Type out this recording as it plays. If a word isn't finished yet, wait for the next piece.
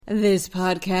This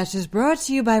podcast is brought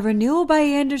to you by Renewal by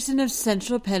Andersen of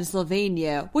Central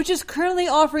Pennsylvania, which is currently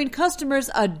offering customers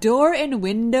a door and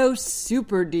window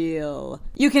super deal.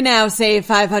 You can now save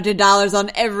 $500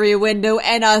 on every window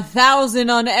and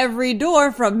 $1,000 on every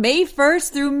door from May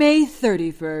 1st through May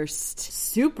 31st.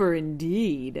 Super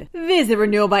indeed. Visit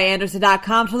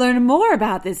renewalbyandersen.com to learn more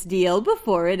about this deal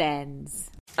before it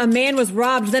ends. A man was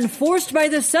robbed, then forced by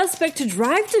the suspect to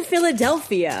drive to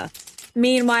Philadelphia.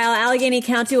 Meanwhile, Allegheny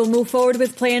County will move forward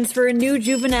with plans for a new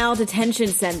juvenile detention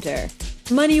center.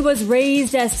 Money was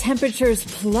raised as temperatures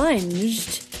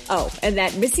plunged. Oh, and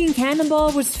that missing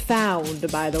cannonball was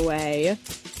found, by the way.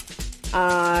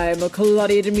 I'm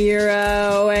Claudia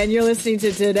DeMiro, and you're listening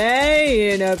to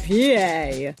Today in a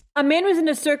PA. A man was in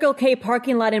a Circle K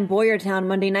parking lot in Boyertown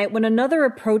Monday night when another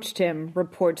approached him,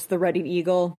 reports the Reading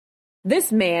Eagle.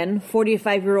 This man,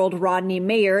 45-year-old Rodney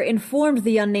Mayer, informed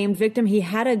the unnamed victim he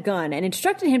had a gun and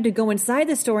instructed him to go inside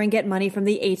the store and get money from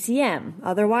the ATM.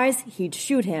 Otherwise, he'd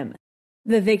shoot him.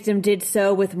 The victim did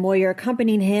so with Moyer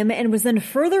accompanying him and was then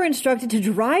further instructed to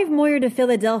drive Moyer to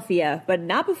Philadelphia, but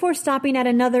not before stopping at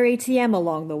another ATM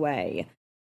along the way.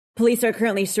 Police are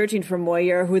currently searching for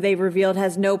Moyer, who they've revealed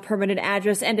has no permanent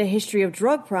address and a history of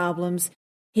drug problems.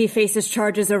 He faces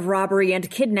charges of robbery and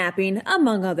kidnapping,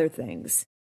 among other things.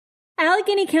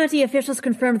 Allegheny County officials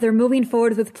confirmed they're moving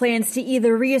forward with plans to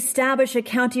either reestablish a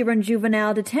county-run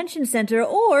juvenile detention center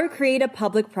or create a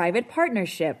public-private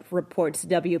partnership, reports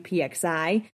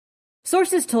WPXI.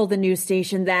 Sources told the news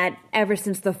station that ever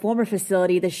since the former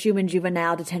facility, the Schumann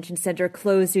Juvenile Detention Center,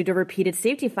 closed due to repeated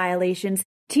safety violations,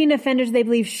 teen offenders they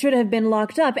believe should have been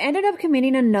locked up ended up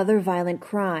committing another violent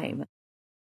crime.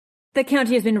 The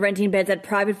county has been renting beds at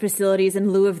private facilities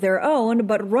in lieu of their own,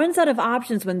 but runs out of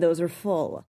options when those are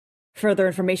full. Further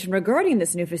information regarding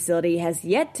this new facility has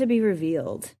yet to be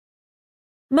revealed.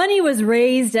 Money was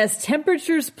raised as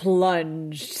temperatures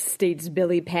plunged, states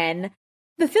Billy Penn.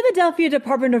 The Philadelphia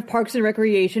Department of Parks and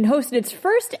Recreation hosted its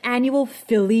first annual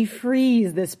Philly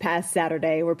Phreeze this past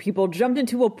Saturday, where people jumped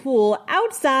into a pool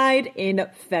outside in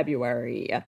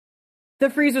February. The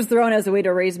Phreeze was thrown as a way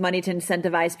to raise money to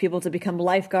incentivize people to become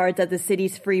lifeguards at the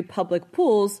city's free public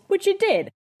pools, which it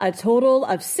did. A total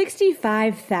of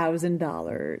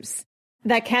 $65,000.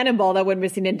 That cannonball that went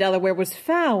missing in Delaware was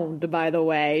found, by the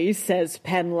way, says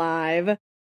Penn Live.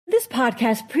 This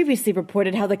podcast previously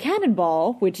reported how the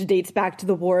cannonball, which dates back to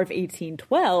the War of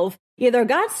 1812, either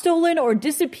got stolen or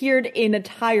disappeared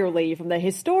entirely from the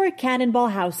historic Cannonball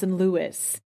House in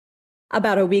Lewis.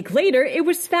 About a week later, it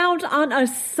was found on a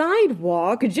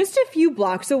sidewalk just a few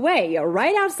blocks away,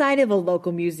 right outside of a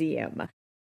local museum.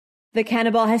 The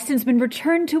cannonball has since been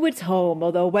returned to its home,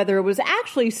 although whether it was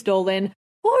actually stolen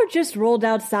or just rolled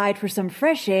outside for some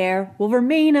fresh air will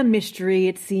remain a mystery,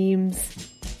 it seems.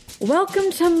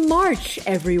 Welcome to March,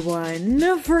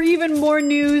 everyone. For even more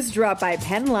news, drop by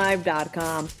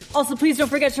PennLive.com. Also, please don't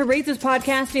forget to rate this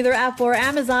podcast in either Apple or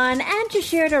Amazon and to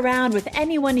share it around with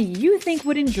anyone you think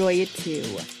would enjoy it too.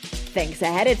 Thanks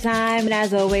ahead of time, and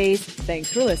as always,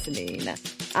 thanks for listening.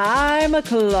 I'm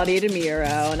Claudia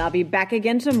DeMiro, and I'll be back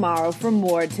again tomorrow for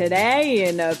more Today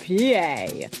in a PA.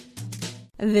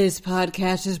 This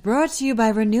podcast is brought to you by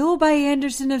Renewal by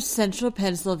Andersen of Central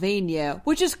Pennsylvania,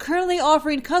 which is currently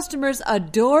offering customers a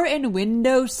door and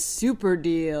window super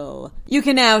deal. You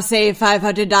can now save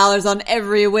 $500 on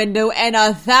every window and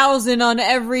 $1,000 on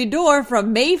every door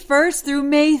from May 1st through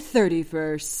May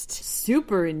 31st.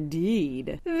 Super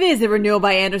indeed. Visit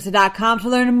renewalbyandersen.com to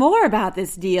learn more about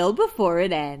this deal before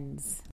it ends.